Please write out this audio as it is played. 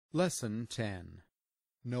Lesson 10.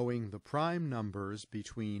 Knowing the prime numbers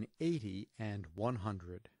between 80 and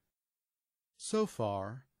 100. So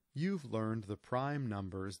far, you've learned the prime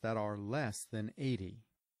numbers that are less than 80.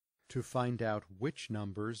 To find out which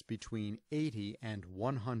numbers between 80 and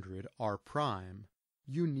 100 are prime,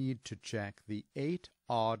 you need to check the 8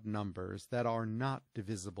 odd numbers that are not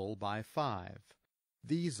divisible by 5.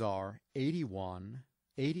 These are 81,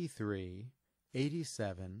 83,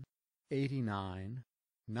 87, 89,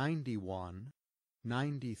 91,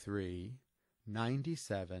 93,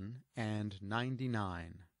 97, and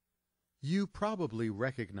 99. You probably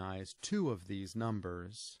recognize two of these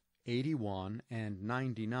numbers, 81 and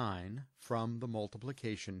 99, from the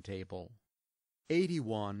multiplication table.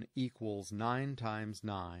 81 equals 9 times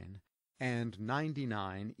 9, and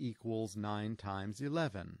 99 equals 9 times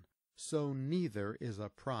 11, so neither is a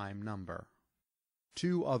prime number.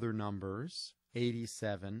 Two other numbers,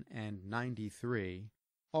 87 and 93,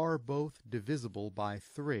 are both divisible by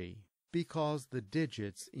 3 because the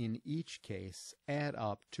digits in each case add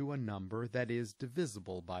up to a number that is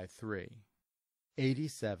divisible by 3.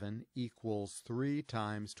 87 equals 3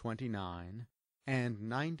 times 29, and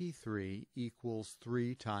 93 equals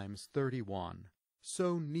 3 times 31,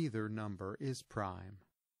 so neither number is prime.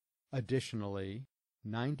 Additionally,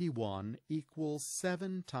 91 equals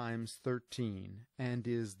 7 times 13 and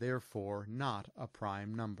is therefore not a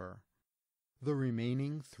prime number. The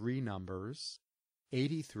remaining three numbers,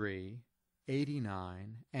 83,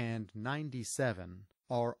 89, and 97,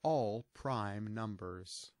 are all prime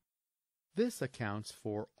numbers. This accounts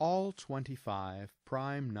for all 25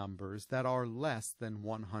 prime numbers that are less than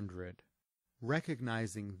 100.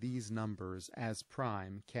 Recognizing these numbers as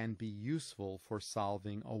prime can be useful for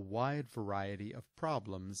solving a wide variety of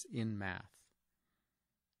problems in math.